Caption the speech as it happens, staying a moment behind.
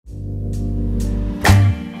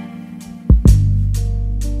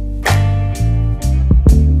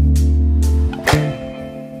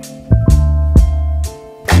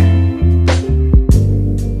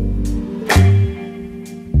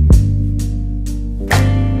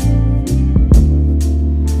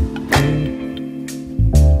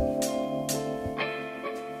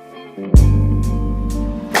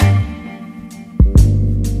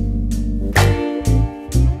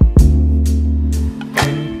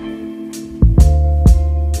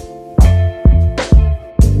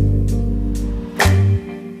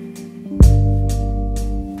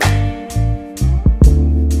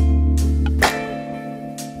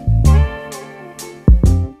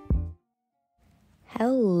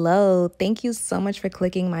Hello, thank you so much for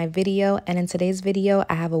clicking my video, and in today's video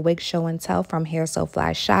I have a wig show and tell from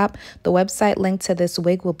HairSoFlyShop. The website link to this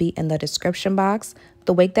wig will be in the description box.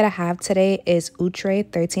 The wig that I have today is Outre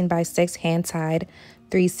 13x6 hand-tied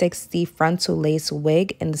 360 frontal lace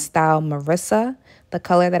wig in the style Marisa. The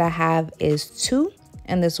color that I have is 2,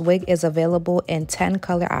 and this wig is available in 10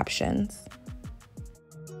 color options.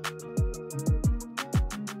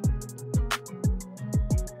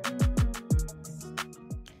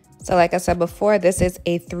 So like I said before, this is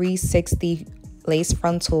a 360 lace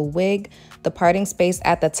frontal wig. The parting space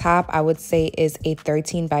at the top, I would say, is a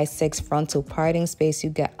 13x6 frontal parting space.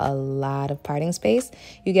 You get a lot of parting space.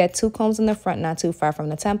 You get 2 combs in the front, not too far from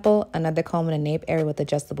the temple, another comb in the nape area with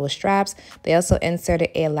adjustable straps. They also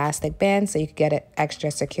inserted an elastic band so you could get an extra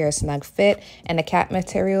secure, snug fit. And the cap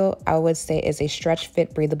material, I would say, is a stretch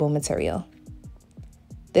fit, breathable material.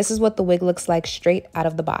 This is what the wig looks like straight out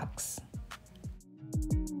of the box.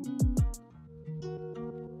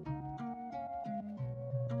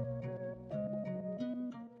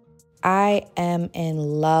 I am in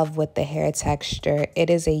love with the hair texture. It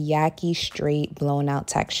is a yaki straight blown out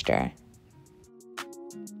texture.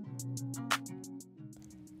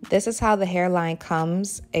 This is how the hairline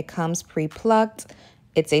comes. It comes pre-plucked.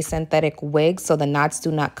 It's a synthetic wig, so the knots do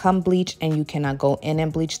not come bleached and you cannot go in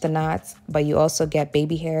and bleach the knots, but you also get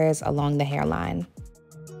baby hairs along the hairline.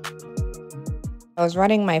 I was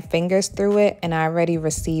running my fingers through it and I already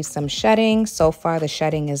received some shedding. So far the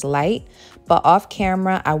shedding is light, but off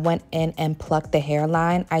camera I went in and plucked the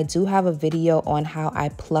hairline. I do have a video on how I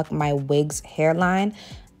pluck my wig's hairline.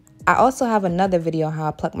 I also have another video on how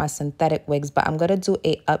I pluck my synthetic wigs, but I'm going to do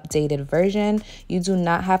a updated version. You do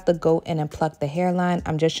not have to go in and pluck the hairline.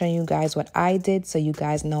 I'm just showing you guys what I did so you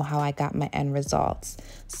guys know how I got my end results.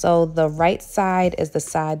 So the right side is the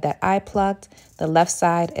side that I plucked. The left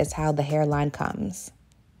side is how the hairline comes.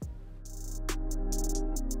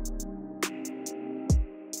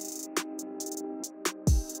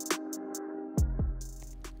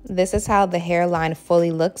 This is how the hairline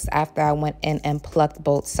fully looks after I went in and plucked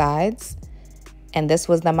both sides. And this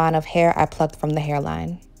was the amount of hair I plucked from the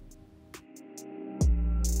hairline.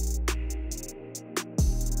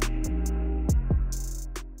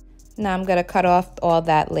 Now I'm going to cut off all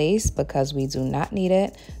that lace because we do not need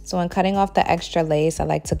it. So when cutting off the extra lace, I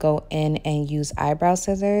like to go in and use eyebrow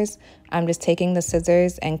scissors. I'm just taking the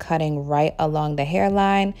scissors and cutting right along the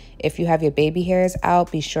hairline. If you have your baby hairs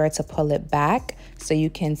out, be sure to pull it back so you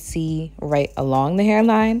can see right along the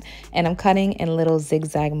hairline. And I'm cutting in little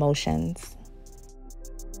zigzag motions.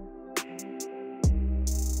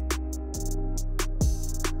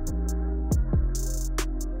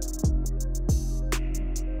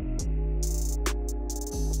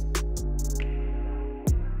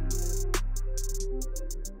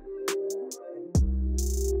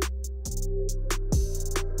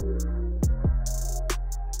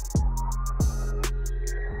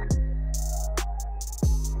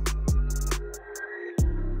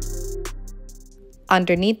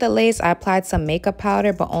 Underneath the lace, I applied some makeup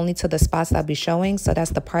powder, but only to the spots I'll be showing. So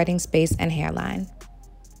that's the parting space and hairline.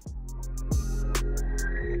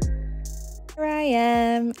 Here I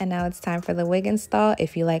am. And now it's time for the wig install.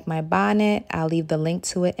 If you like my bonnet, I'll leave the link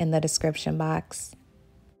to it in the description box.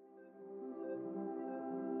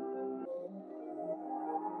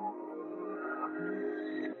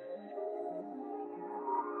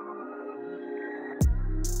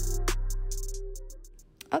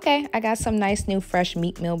 Okay, I got some nice new fresh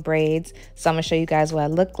meat meal braids. So I'm gonna show you guys what I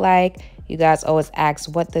look like. You guys always ask,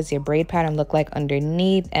 what does your braid pattern look like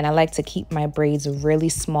underneath? And I like to keep my braids really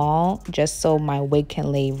small just so my wig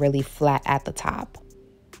can lay really flat at the top.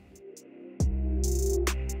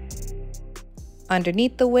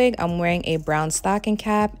 Underneath the wig, I'm wearing a brown stocking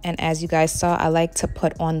cap. And as you guys saw, I like to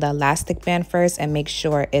put on the elastic band first and make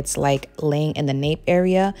sure it's like laying in the nape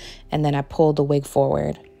area. And then I pull the wig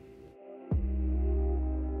forward.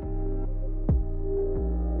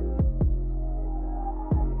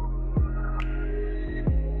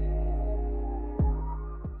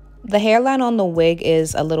 The hairline on the wig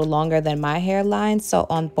is a little longer than my hairline, so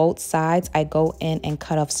on both sides, I go in and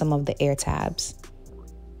cut off some of the ear tabs.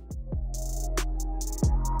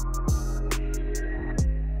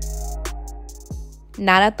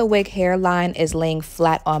 Now that the wig hairline is laying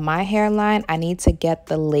flat on my hairline, I need to get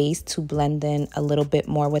the lace to blend in a little bit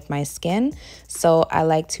more with my skin. So I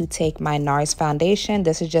like to take my NARS foundation.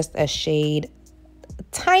 This is just a shade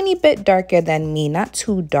tiny bit darker than me, not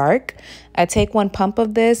too dark. I take 1 pump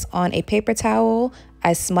of this on a paper towel.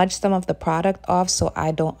 I smudge some of the product off so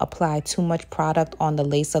I don't apply too much product on the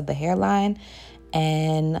lace of the hairline.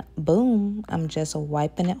 And boom, I'm just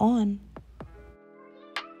wiping it on.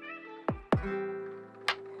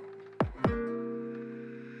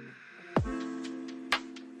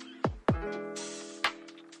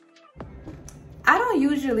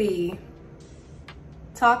 usually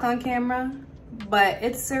talk on camera, but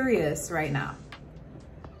it's serious right now.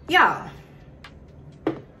 Yeah.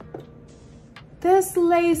 This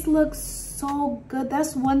lace looks so good.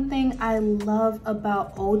 That's one thing I love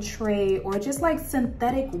about Outre or just like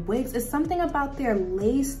synthetic wigs. It's something about their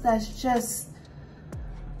lace that's just,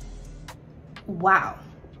 wow.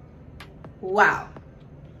 Wow.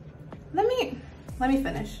 Let me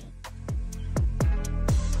finish.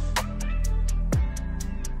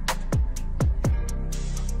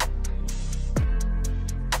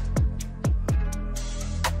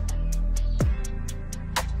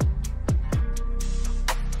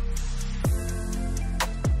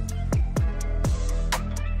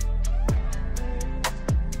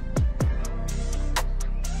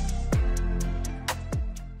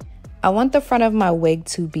 I want the front of my wig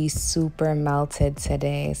to be super melted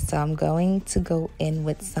today, so I'm going to go in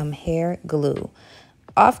with some hair glue.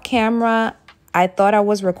 Off camera, I thought I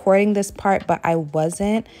was recording this part, but I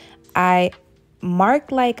wasn't. I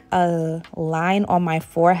marked like a line on my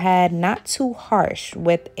forehead, not too harsh,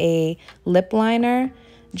 with a lip liner,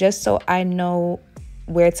 just so I know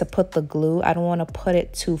where to put the glue. I don't want to put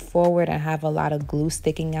it too forward and have a lot of glue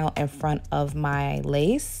sticking out in front of my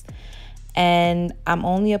lace. And I'm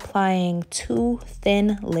only applying 2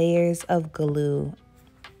 thin layers of glue.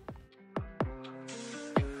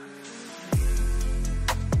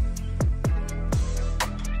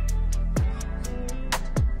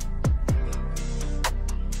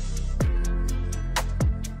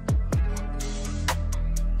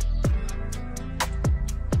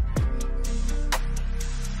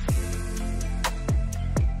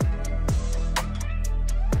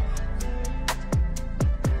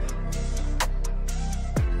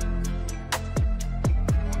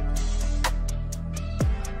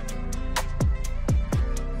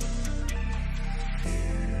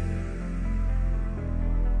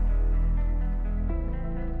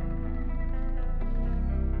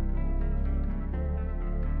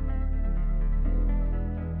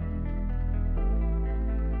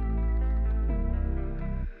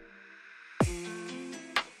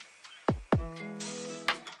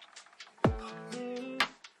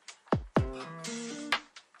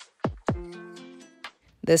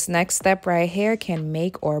 This next step right here can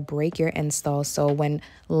make or break your install. So when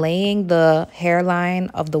laying the hairline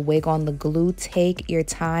of the wig on the glue, take your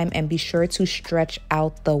time and be sure to stretch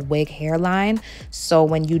out the wig hairline. So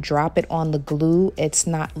when you drop it on the glue, it's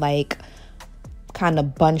not like kind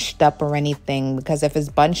of bunched up or anything, because if it's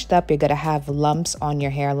bunched up, you're gonna have lumps on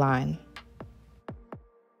your hairline.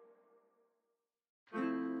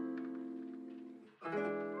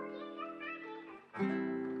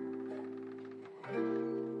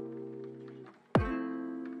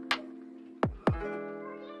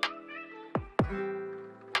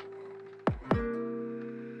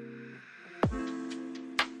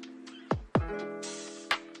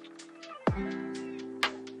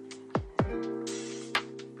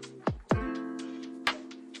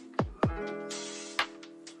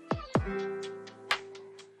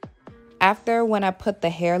 After when I put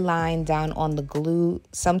the hairline down on the glue,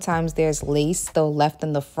 sometimes there's lace still left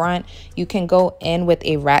in the front. You can go in with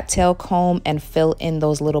a rat tail comb and fill in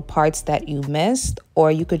those little parts that you missed,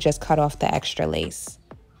 or you could just cut off the extra lace.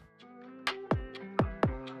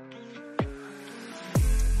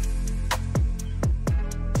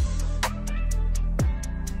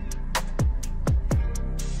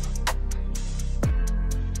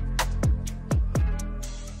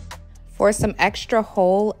 For some extra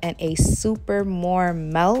hold and a super more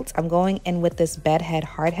melt, I'm going in with this bedhead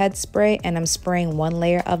hardhead spray, and I'm spraying 1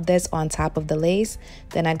 layer of this on top of the lace.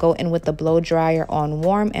 Then I go in with the blow dryer on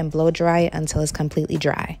warm and blow dry it until it's completely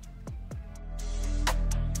dry.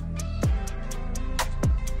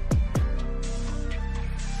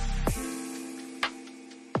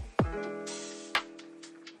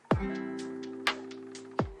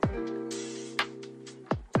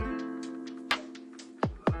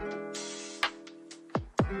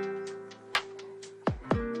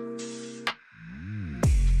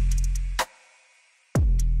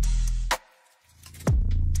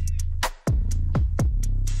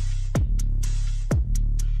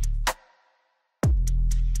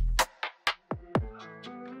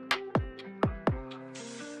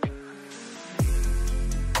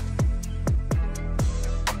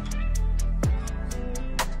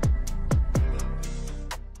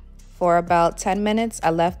 For about 10 minutes, I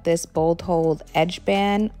left this bold hold edge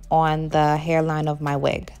band on the hairline of my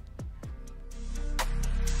wig.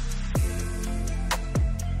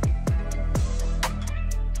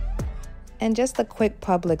 And just a quick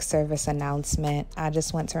public service announcement. I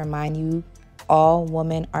just want to remind you, all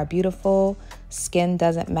women are beautiful. Skin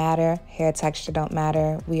doesn't matter, hair texture don't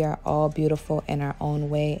matter. We are all beautiful in our own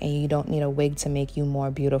way, and you don't need a wig to make you more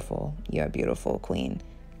beautiful. You're a beautiful queen.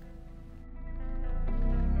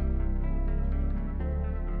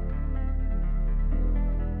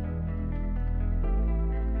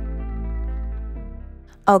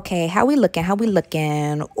 Okay, how we looking? How we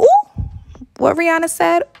looking? Ooh, what Rihanna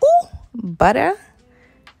said? Ooh, butter.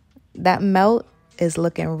 That melt is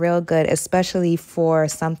looking real good, especially for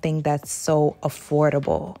something that's so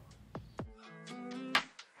affordable.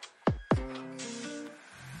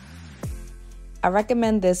 I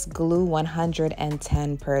recommend this glue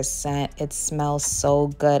 110%. It smells so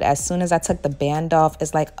good. As soon as I took the band off,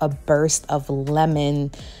 it's like a burst of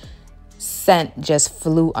lemon scent just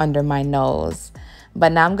flew under my nose.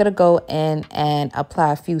 But now I'm going to go in and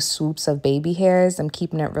apply a few swoops of baby hairs. I'm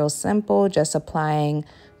keeping it real simple, just applying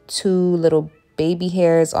 2 little baby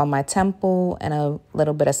hairs on my temple and a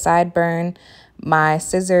little bit of sideburn. My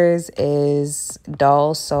scissors is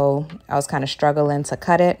dull, so I was kind of struggling to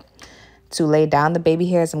cut it. To lay down the baby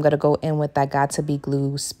hairs, I'm going to go in with that Got To Be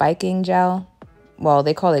Glue spiking gel. Well,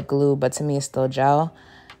 they call it glue, but to me it's still gel.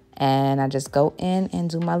 And I just go in and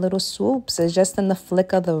do my little swoops. It's just in the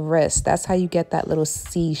flick of the wrist. That's how you get that little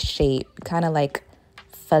C shape. Kind of like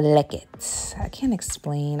flick it. I can't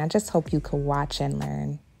explain. I just hope you could watch and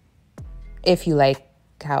learn if you like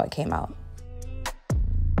how it came out.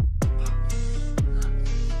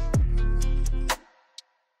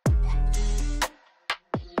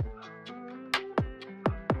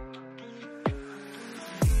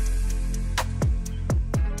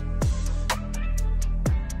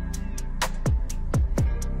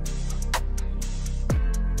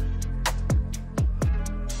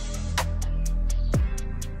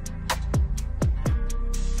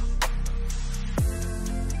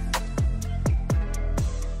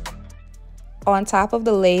 On top of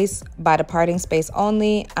the lace, by the parting space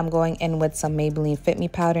only, I'm going in with some Maybelline Fit Me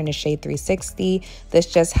powder in the shade 360. This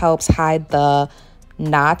just helps hide the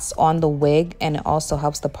knots on the wig, and it also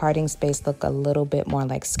helps the parting space look a little bit more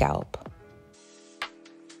like scalp.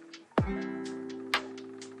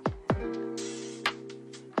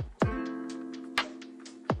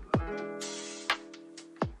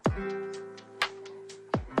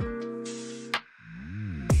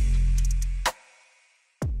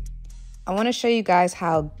 I want to show you guys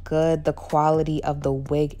how good the quality of the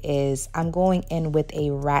wig is. I'm going in with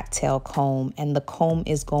a rat tail comb, and the comb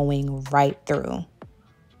is going right through.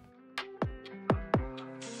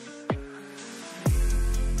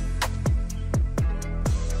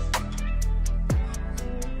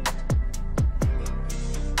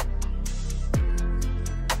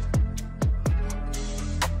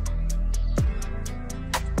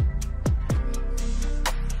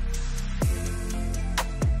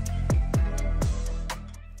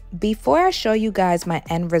 Before I show you guys my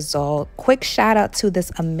end result, quick shout out to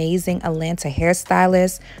this amazing Atlanta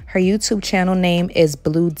hairstylist. Her YouTube channel name is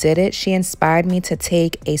Blue Did It. She inspired me to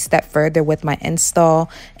take a step further with my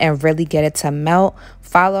install and really get it to melt.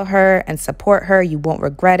 Follow her and support her. You won't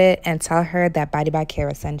regret it. And tell her that Body by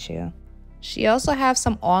Kara sent you. She also has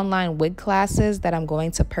some online wig classes that I'm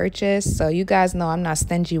going to purchase. So you guys know I'm not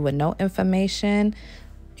stingy with no information.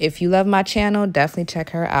 If you love my channel, definitely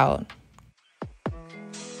check her out.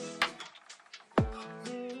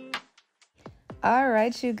 All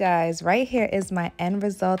right, you guys, right here is my end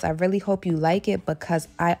result. I really hope you like it because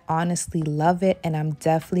I honestly love it, and I'm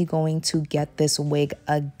definitely going to get this wig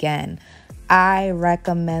again. I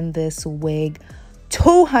recommend this wig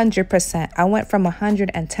 200%. I went from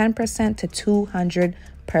 110% to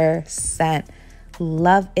 200%.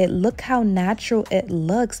 Love it. Look how natural it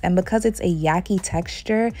looks, and because it's a yucky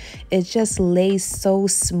texture, it just lays so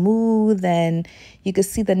smooth, and you can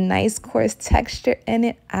see the nice coarse texture in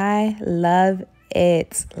it. I love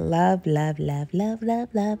it. Love, love, love, love, love,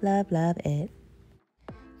 love, love, love it.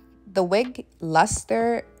 The wig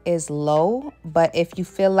luster is low, but if you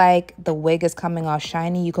feel like the wig is coming off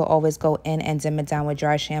shiny, you could always go in and dim it down with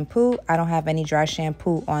dry shampoo. I don't have any dry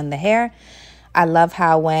shampoo on the hair. I love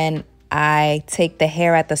how when I take the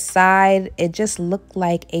hair at the side, it just looked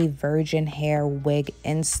like a virgin hair wig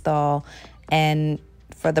install, and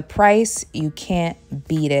for the price, you can't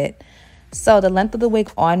beat it. So the length of the wig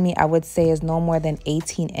on me, I would say, is no more than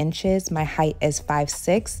 18 inches. My height is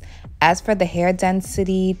 5'6". As for the hair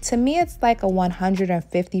density, to me, it's like a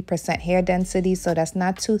 150% hair density. So that's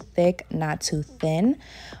not too thick, not too thin.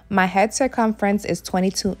 My head circumference is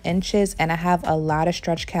 22 inches, and I have a lot of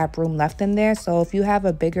stretch cap room left in there. So if you have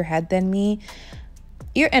a bigger head than me,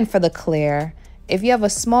 you're in for the clear. If you have a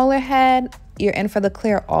smaller head, you're in for the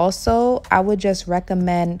clear also. I would just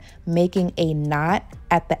recommend making a knot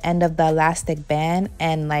at the end of the elastic band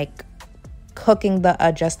and like hooking the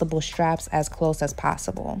adjustable straps as close as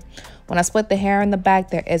possible. When I split the hair in the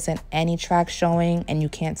back, there isn't any track showing and you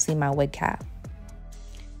can't see my wig cap.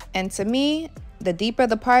 And to me, the deeper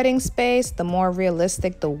the parting space, the more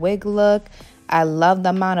realistic the wig look. I love the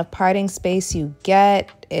amount of parting space you get.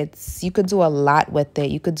 You could do a lot with it.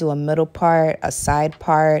 You could do a middle part, a side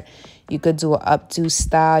part. You could do an updo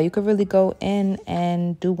style. You could really go in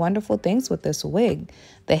and do wonderful things with this wig.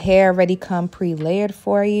 The hair already come pre-layered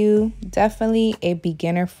for you. Definitely a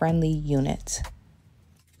beginner-friendly unit.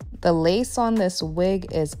 The lace on this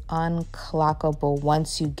wig is unclockable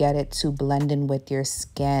once you get it to blend in with your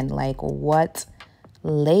skin. Like, what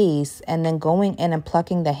lace? And then going in and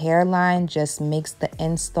plucking the hairline just makes the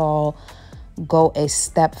install go a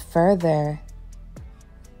step further.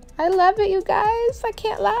 I love it, you guys. I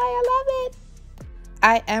can't lie, I love it.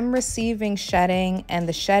 I am receiving shedding, and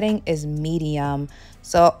the shedding is medium.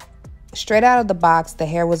 So straight out of the box, the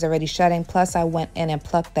hair was already shedding. Plus, I went in and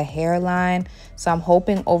plucked the hairline. So I'm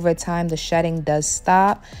hoping over time the shedding does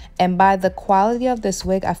stop. And by the quality of this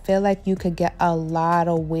wig, I feel like you could get a lot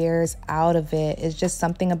of wears out of it. It's just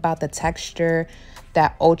something about the texture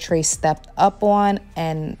that Outre stepped up on,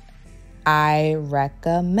 and I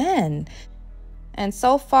recommend. And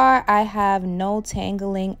so far, I have no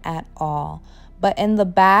tangling at all. But in the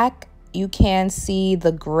back, you can see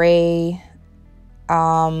the gray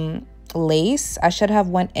lace. I should have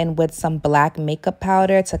went in with some black makeup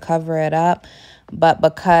powder to cover it up, but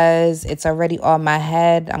because it's already on my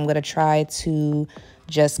head, I'm gonna try to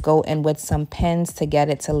just go in with some pins to get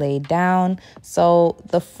it to lay down. So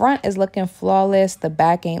the front is looking flawless, the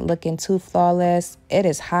back ain't looking too flawless. It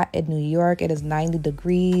is hot in New York. It is 90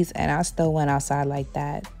 degrees and I still went outside like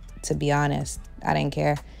that. To be honest, I didn't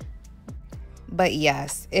care. But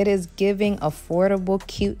yes, it is giving affordable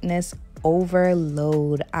cuteness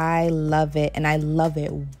overload. I love it, and I love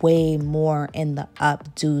it way more in the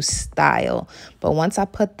updo style. But once I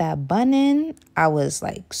put that bun in, I was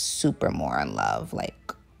like super more in love,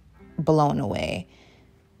 like blown away.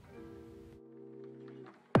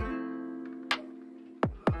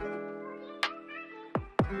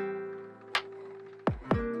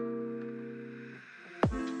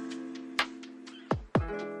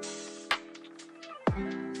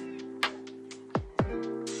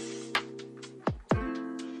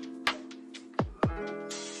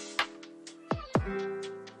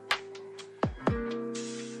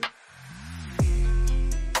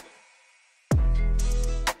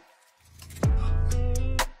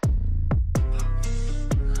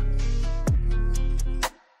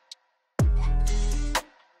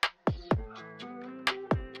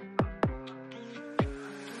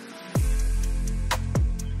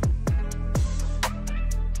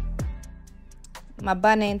 My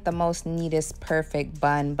bun ain't the most neatest perfect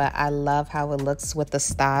bun, but I love how it looks with the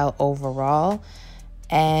style overall.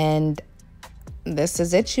 And this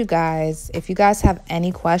is it, you guys. If you guys have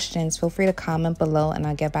any questions, feel free to comment below and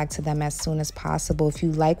I'll get back to them as soon as possible. If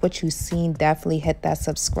you like what you've seen, definitely hit that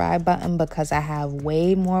subscribe button because I have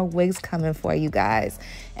way more wigs coming for you guys.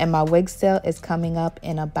 And my wig sale is coming up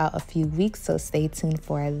in about a few weeks, so stay tuned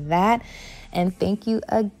for that. And thank you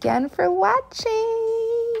again for watching.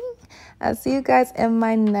 I'll see you guys in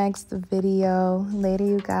my next video. Later,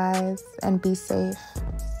 you guys, and be safe.